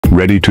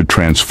Ready to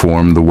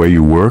transform the way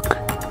you work?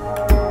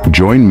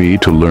 Join me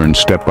to learn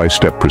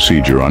step-by-step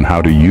procedure on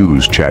how to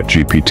use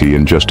ChatGPT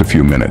in just a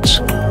few minutes.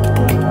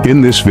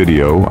 In this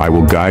video, I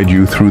will guide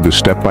you through the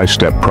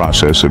step-by-step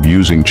process of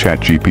using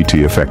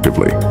ChatGPT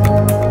effectively.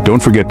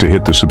 Don't forget to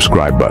hit the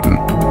subscribe button.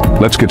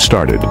 Let's get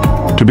started.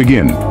 To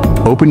begin,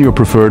 open your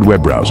preferred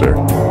web browser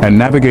and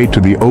navigate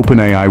to the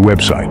OpenAI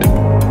website.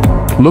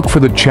 Look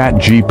for the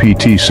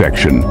ChatGPT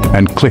section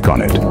and click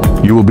on it.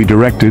 You will be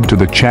directed to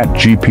the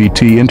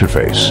ChatGPT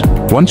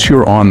Interface. Once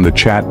you're on the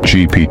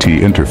ChatGPT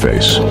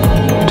Interface,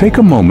 take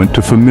a moment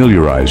to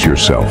familiarize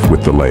yourself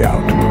with the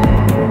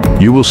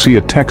layout. You will see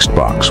a text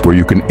box where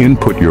you can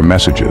input your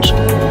messages,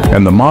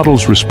 and the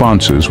model's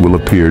responses will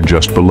appear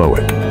just below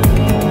it.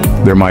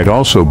 There might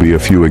also be a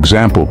few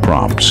example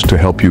prompts to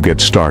help you get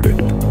started.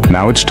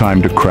 Now it's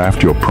time to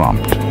craft your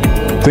prompt.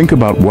 Think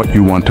about what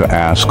you want to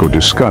ask or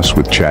discuss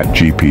with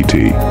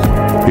ChatGPT.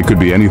 It could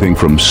be anything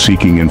from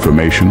seeking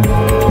information,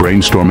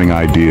 brainstorming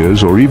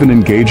ideas, or even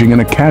engaging in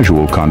a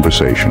casual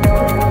conversation.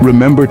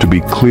 Remember to be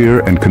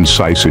clear and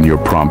concise in your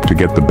prompt to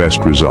get the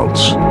best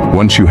results.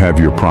 Once you have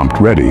your prompt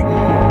ready,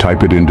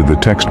 type it into the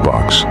text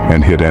box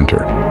and hit enter.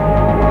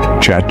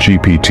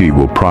 ChatGPT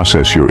will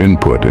process your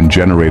input and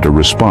generate a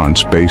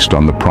response based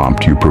on the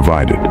prompt you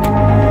provided.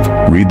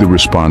 Read the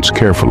response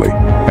carefully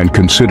and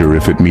consider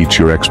if it meets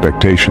your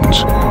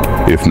expectations.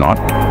 If not,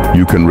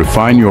 you can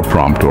refine your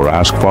prompt or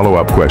ask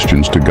follow-up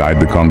questions to guide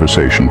the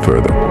conversation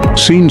further.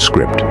 Scene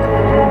script.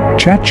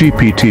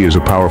 ChatGPT is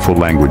a powerful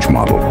language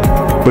model,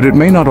 but it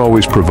may not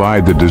always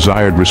provide the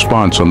desired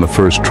response on the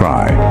first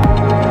try.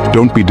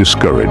 Don't be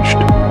discouraged.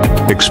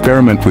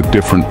 Experiment with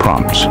different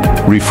prompts,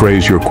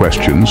 rephrase your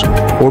questions,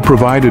 or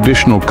provide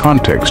additional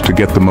context to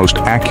get the most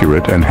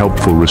accurate and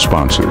helpful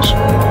responses.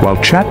 While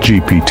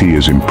ChatGPT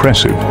is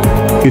impressive,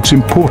 it's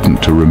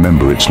important to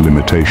remember its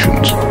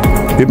limitations.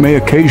 It may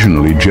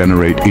occasionally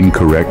generate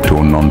incorrect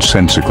or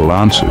nonsensical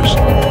answers.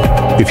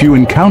 If you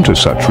encounter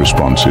such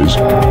responses,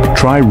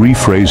 try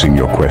rephrasing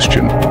your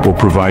question or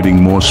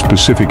providing more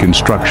specific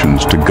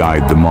instructions to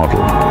guide the model.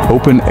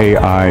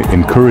 OpenAI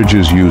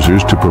encourages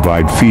users to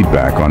provide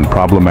feedback on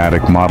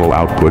problematic model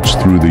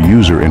outputs through the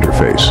user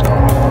interface.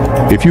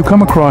 If you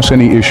come across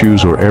any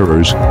issues or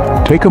errors,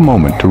 take a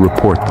moment to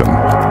report them.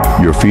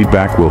 Your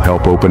feedback will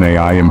help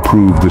OpenAI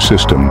improve the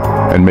system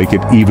and make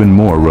it even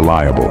more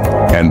reliable.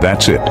 And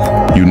that's it.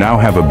 You now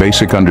have a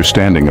basic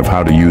understanding of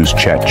how to use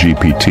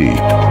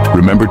ChatGPT.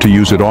 Remember to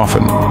use it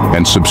often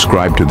and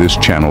subscribe to this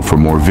channel for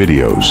more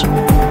videos.